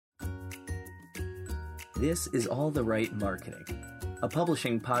This is All the Right Marketing, a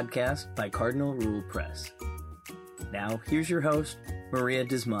publishing podcast by Cardinal Rule Press. Now, here's your host, Maria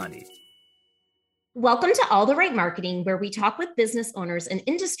Dismonti. Welcome to All the Right Marketing, where we talk with business owners and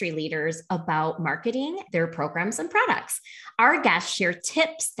industry leaders about marketing their programs and products. Our guests share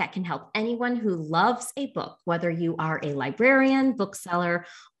tips that can help anyone who loves a book, whether you are a librarian, bookseller,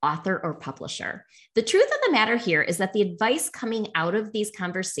 author, or publisher. The truth of the matter here is that the advice coming out of these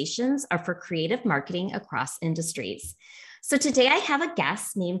conversations are for creative marketing across industries. So today I have a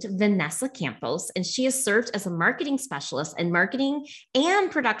guest named Vanessa Campos, and she has served as a marketing specialist and marketing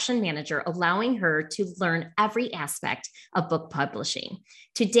and production manager, allowing her to learn every aspect of book publishing.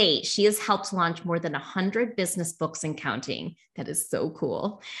 To date, she has helped launch more than 100 business books and counting. That is so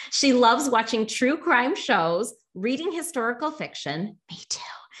cool. She loves watching true crime shows, reading historical fiction, me too,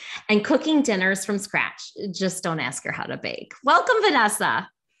 and cooking dinners from scratch. Just don't ask her how to bake. Welcome, Vanessa.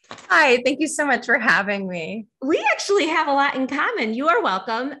 Hi, thank you so much for having me. We actually have a lot in common. You are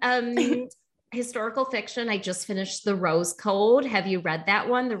welcome. Historical fiction. I just finished The Rose Code. Have you read that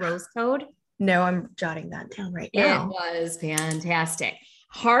one, The Rose Code? No, I'm jotting that down right now. It was fantastic.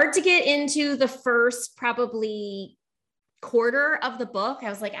 Hard to get into the first probably quarter of the book. I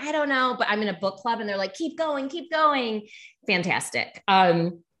was like, I don't know, but I'm in a book club and they're like, keep going, keep going. Fantastic.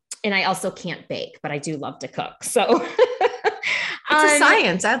 And I also can't bake, but I do love to cook. So it's a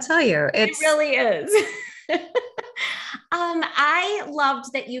science, I'll tell you. It really is. I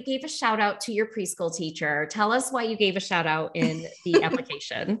loved that you gave a shout out to your preschool teacher. Tell us why you gave a shout out in the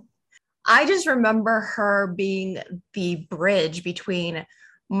application. I just remember her being the bridge between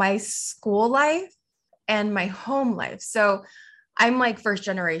my school life and my home life. So I'm like first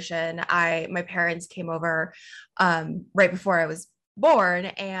generation. My parents came over right before I was born.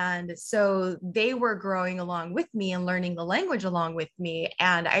 And so they were growing along with me and learning the language along with me.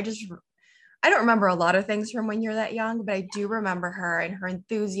 And I don't remember a lot of things from when you're that young, but I do remember her and her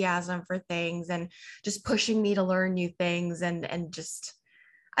enthusiasm for things and just pushing me to learn new things. And just,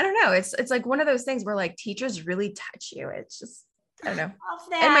 I don't know. It's like one of those things where like teachers really touch you. It's just, I don't know.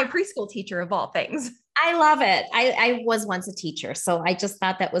 And my preschool teacher of all things. I love it. I was once a teacher, so I just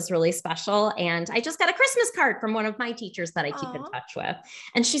thought that was really special. And I just got a Christmas card from one of my teachers that I keep in touch with.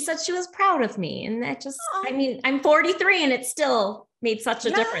 And she said she was proud of me. And that just, I mean, I'm 43 and it still made such a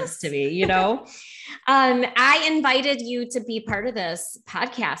difference to me, you know? I invited you to be part of this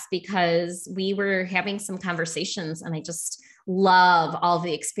podcast because we were having some conversations and I just love all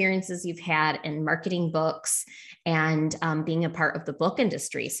the experiences you've had in marketing books and being a part of the book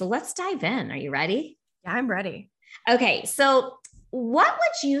industry. So let's dive in. Are you ready? Yeah, I'm ready. Okay. So what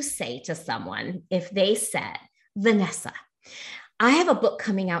would you say to someone if they said, Vanessa, I have a book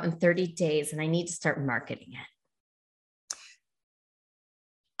coming out in 30 days and I need to start marketing it?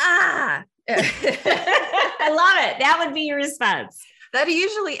 I love it. That would be your response. That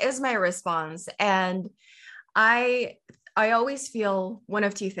usually is my response. And I always feel one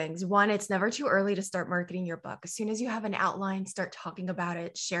of two things. One, it's never too early to start marketing your book. As soon as you have an outline, start talking about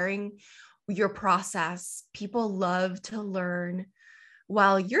it, sharing your process. People love to learn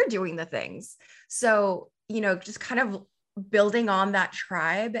while you're doing the things. So, just kind of building on that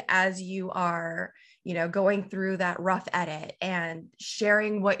tribe as you are, going through that rough edit and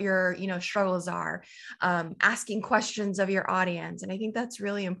sharing what your, struggles are, asking questions of your audience. And I think that's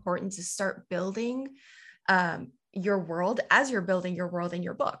really important to start building your world as you're building your world in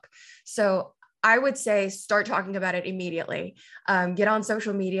your book. So I would say start talking about it immediately. Get on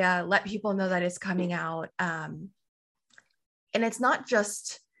social media, let people know that it's coming out. And it's not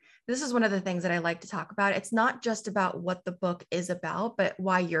just, this is one of the things that I like to talk about. It's not just about what the book is about, but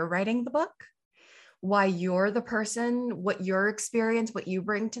why you're writing the book, why you're the person, what your experience, what you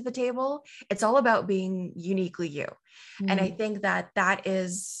bring to the table. It's all about being uniquely you. And I think that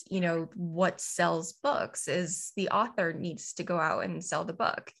is, what sells books is the author needs to go out and sell the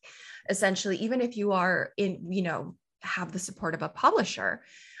book. Essentially, even if you are have the support of a publisher,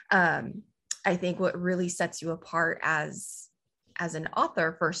 I think what really sets you apart as an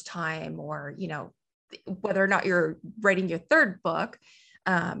author first time, or, whether or not you're writing your third book,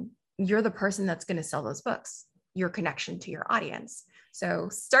 you're the person that's going to sell those books, your connection to your audience. So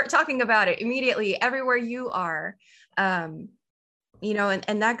start talking about it immediately everywhere you are. And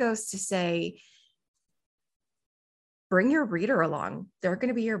that goes to say, bring your reader along. They're going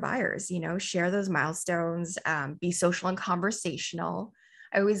to be your buyers, share those milestones, be social and conversational.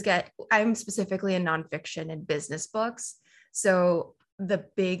 I'm specifically in nonfiction and business books. So the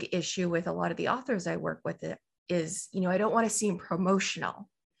big issue with a lot of the authors I work with is, I don't want to seem promotional.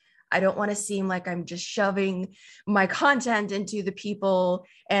 I don't want to seem like I'm just shoving my content into the people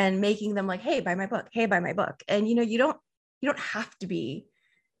and making them like, hey, buy my book. Hey, buy my book. And, you don't have to be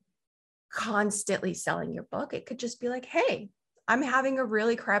constantly selling your book. It could just be like, hey, I'm having a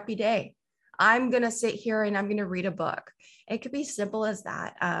really crappy day. I'm going to sit here and I'm going to read a book. It could be simple as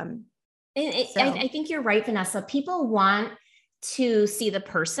that. I think you're right, Vanessa. People want to see the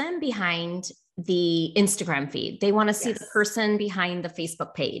person behind the Instagram feed. They want to see the person behind the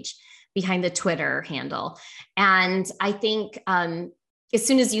Facebook page, behind the Twitter handle. And I think as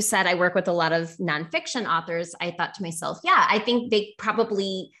soon as you said I work with a lot of nonfiction authors, I thought to myself, yeah, I think they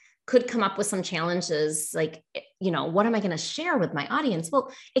probably could come up with some challenges like, what am I going to share with my audience?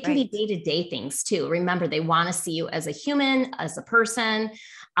 Well, it can be day-to-day things too. Remember, they want to see you as a human, as a person.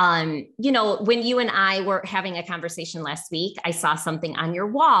 When you and I were having a conversation last week, I saw something on your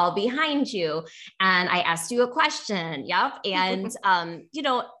wall behind you and I asked you a question. Yep. And, and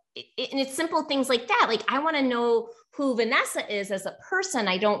it's simple things like that. Like, I want to know who Vanessa is as a person.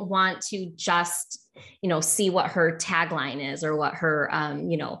 I don't want to just, see what her tagline is or what her,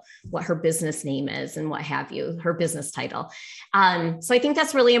 what her business name is and what have you, her business title. So I think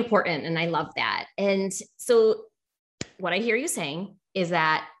that's really important. And I love that. And so what I hear you saying is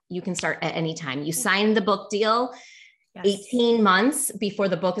that you can start at any time. You sign the book deal 18 months before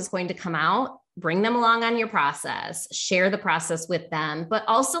the book is going to come out. Bring them along on your process, share the process with them, but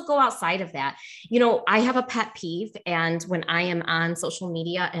also go outside of that. I have a pet peeve. And when I am on social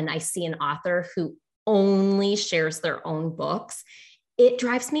media and I see an author who only shares their own books, it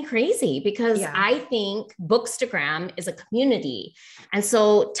drives me crazy because I think Bookstagram is a community. And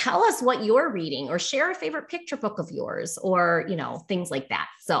so tell us what you're reading or share a favorite picture book of yours or, things like that.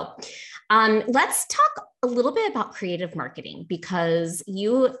 So let's talk a little bit about creative marketing because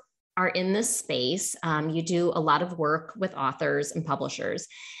you are in this space. You do a lot of work with authors and publishers,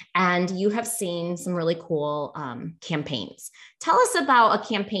 and you have seen some really cool campaigns. Tell us about a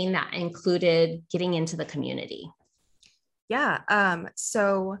campaign that included getting into the community. Yeah.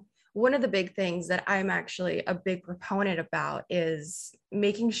 So one of the big things that I'm actually a big proponent about is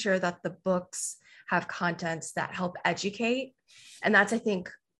making sure that the books have contents that help educate. And that's, I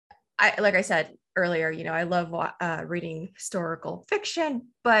think, like I said earlier, I love reading historical fiction,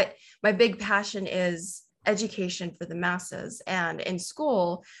 but my big passion is education for the masses. And in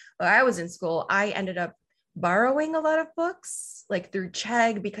school, when I was in school, I ended up borrowing a lot of books like through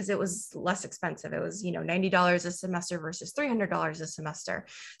Chegg because it was less expensive. It was, $90 a semester versus $300 a semester.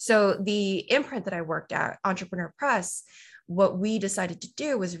 So the imprint that I worked at, Entrepreneur Press, what we decided to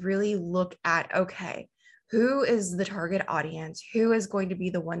do was really look at, okay, who is the target audience? Who is going to be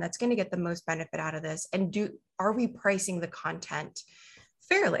the one that's going to get the most benefit out of this? And are we pricing the content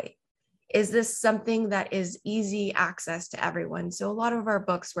fairly? Is this something that is easy access to everyone? So a lot of our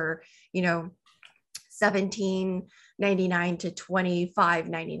books were, $17.99 to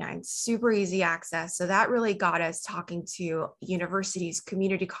 $25.99, super easy access. So that really got us talking to universities,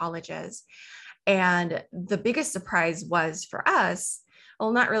 community colleges. And the biggest surprise was for us,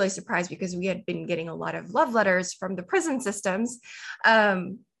 well, not really surprised because we had been getting a lot of love letters from the prison systems.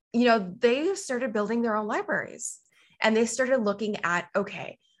 They started building their own libraries and they started looking at,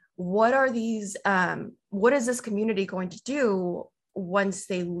 okay, what is this community going to do once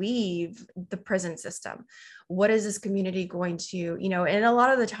they leave the prison system? What is this community going to, and a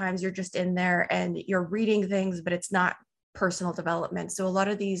lot of the times you're just in there and you're reading things, but it's not personal development. So a lot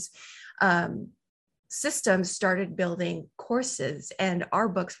of these systems started building courses, and our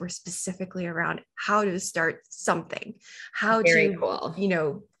books were specifically around how to start something, how Very to,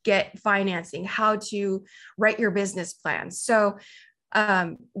 cool. Get financing, how to write your business plans. So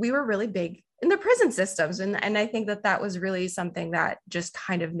we were really big in the prison systems. And I think that was really something that just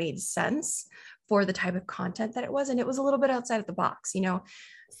kind of made sense for the type of content that it was. And it was a little bit outside of the box,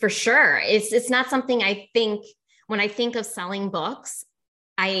 For sure. It's not something I think when I think of selling books,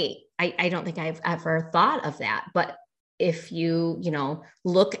 I don't think I've ever thought of that. But if you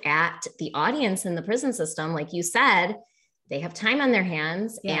look at the audience in the prison system, like you said, they have time on their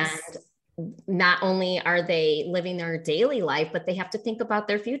hands. Yes. And not only are they living their daily life, but they have to think about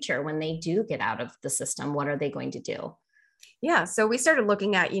their future when they do get out of the system. What are they going to do? Yeah. So we started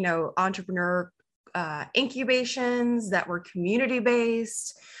looking at, entrepreneur incubations that were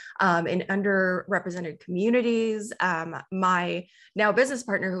community-based in underrepresented communities. My now business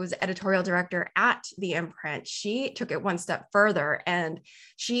partner, who was editorial director at the imprint, she took it one step further, and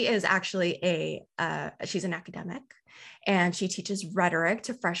she is actually she's an academic, and she teaches rhetoric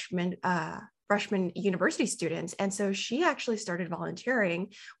to freshman university students. And so she actually started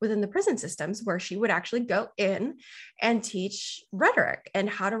volunteering within the prison systems where she would actually go in and teach rhetoric and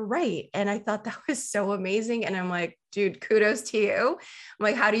how to write. And I thought that was so amazing. And I'm like, dude, kudos to you. I'm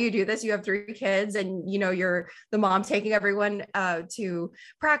like, how do you do this? You have 3 kids and, you know, you're the mom taking everyone to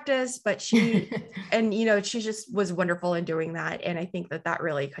practice, but she, and, you know, she just was wonderful in doing that. And I think that that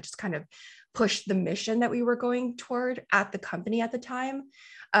really just kind of pushed the mission that we were going toward at the company at the time.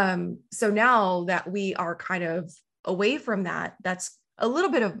 So now that we are kind of away from that, that's a little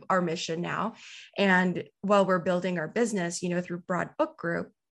bit of our mission now. And while we're building our business, you know, through Broad Book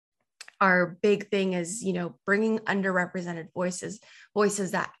Group, our big thing is, you know, bringing underrepresented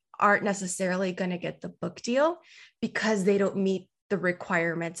voices that aren't necessarily going to get the book deal because they don't meet the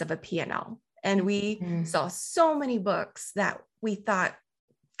requirements of a P&L. And we saw so many books that we thought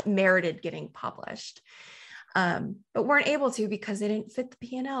merited getting published, but weren't able to because they didn't fit the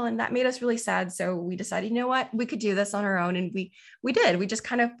P&L, and that made us really sad. So we decided, you know what, we could do this on our own, and we did. We just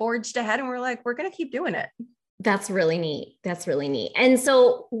kind of forged ahead, and we're like, we're going to keep doing it. That's really neat. That's really neat. And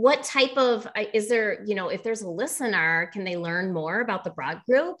so what type of, is there, you know, if there's a listener, can they learn more about the Broad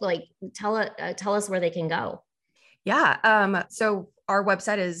Group? Like tell us where they can go. Yeah. So our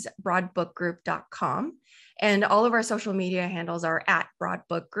website is broadbookgroup.com, and all of our social media handles are at Broad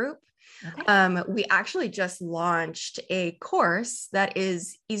Book Group. Okay. We actually just launched a course that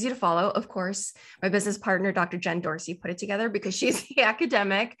is easy to follow. Of course, my business partner, Dr. Jen Dorsey, put it together because she's the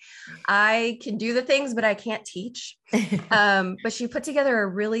academic. I can do the things, but I can't teach. But she put together a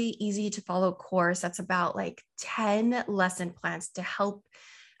really easy to follow course that's about like 10 lesson plans to help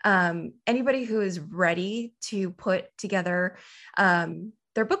anybody who is ready to put together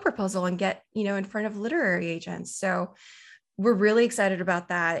their book proposal and get, you know, in front of literary agents. So we're really excited about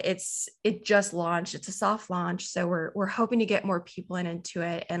that. It just launched. It's a soft launch. So we're hoping to get more people into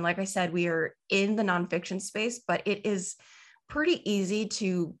it. And like I said, we are in the nonfiction space, but it is pretty easy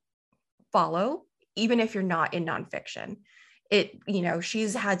to follow, even if you're not in nonfiction. You know,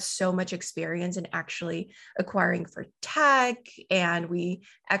 she's had so much experience in actually acquiring for tech. And we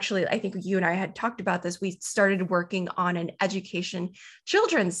actually, I think you and I had talked about this. We started working on an education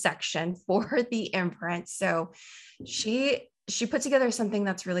children's section for the imprint. So she put together something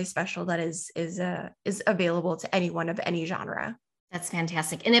that's really special that is available to anyone of any genre. That's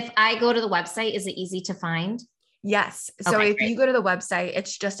fantastic. And if I go to the website, is it easy to find? Yes. So okay, if great. you go to the website,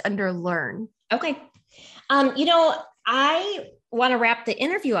 it's just under Learn. Okay. You know, I want to wrap the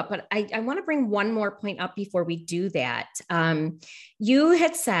interview up, but I want to bring one more point up before we do that. You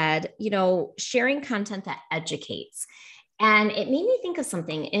had said, you know, sharing content that educates, and it made me think of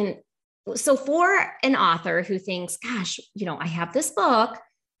something. And so for an author who thinks, gosh, you know, I have this book,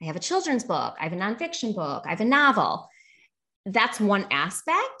 I have a children's book, I have a nonfiction book, I have a novel. That's one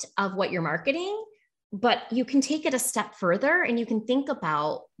aspect of what you're marketing, but you can take it a step further and you can think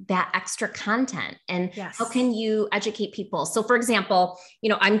about that extra content and how can you educate people? So for example, you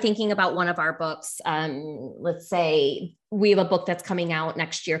know, I'm thinking about one of our books. Let's say we have a book that's coming out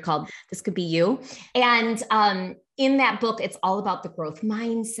next year called This Could Be You. And in that book, it's all about the growth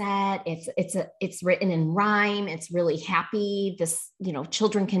mindset. It's written in rhyme. It's really happy. This, you know,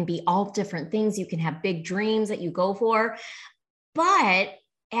 children can be all different things. You can have big dreams that you go for, but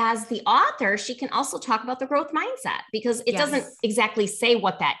as the author, she can also talk about the growth mindset because it doesn't exactly say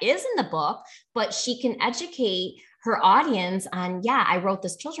what that is in the book, but she can educate her audience on, yeah, I wrote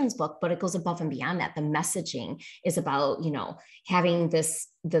this children's book, but it goes above and beyond that. The messaging is about, you know, having this,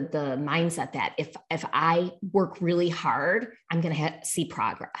 the mindset that if I work really hard, I'm going to see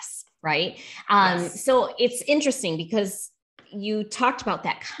progress. Right. So it's interesting because you talked about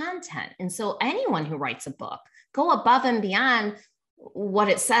that content. And so anyone who writes a book, go above and beyond what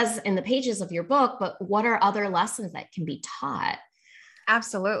it says in the pages of your book, but what are other lessons that can be taught?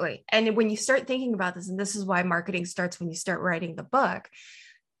 Absolutely. And when you start thinking about this, and this is why marketing starts when you start writing the book,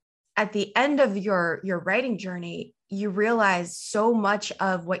 at the end of your writing journey, you realize so much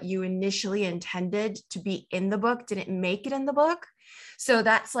of what you initially intended to be in the book didn't make it in the book. So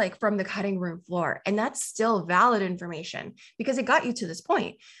that's like from the cutting room floor, and that's still valid information because it got you to this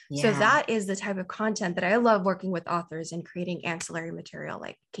point. Yeah. So that is the type of content that I love working with authors and creating ancillary material.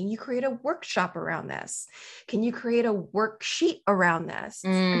 Like, can you create a workshop around this? Can you create a worksheet around this?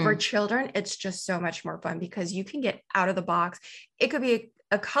 And for children, it's just so much more fun because you can get out of the box. It could be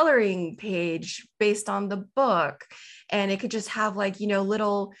a coloring page based on the book, and it could just have like, you know,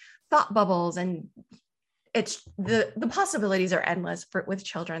 little thought bubbles, and it's the possibilities are endless with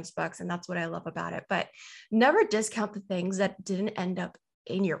children's books. And that's what I love about it, but never discount the things that didn't end up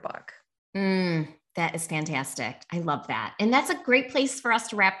in your book. That is fantastic. I love that. And that's a great place for us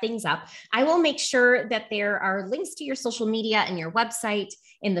to wrap things up. I will make sure that there are links to your social media and your website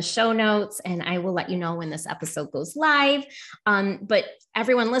in the show notes, and I will let you know when this episode goes live. But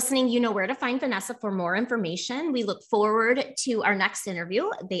everyone listening, you know where to find Vanessa for more information. We look forward to our next interview.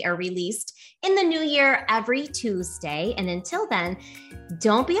 They are released in the new year every Tuesday. And until then,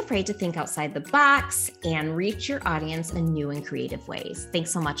 don't be afraid to think outside the box and reach your audience in new and creative ways.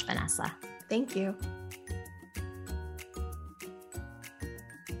 Thanks so much, Vanessa. Thank you.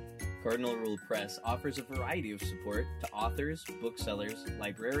 Cardinal Rule Press offers a variety of support to authors, booksellers,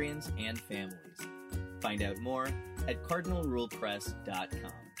 librarians, and families. Find out more at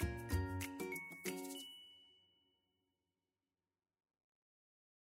cardinalrulepress.com.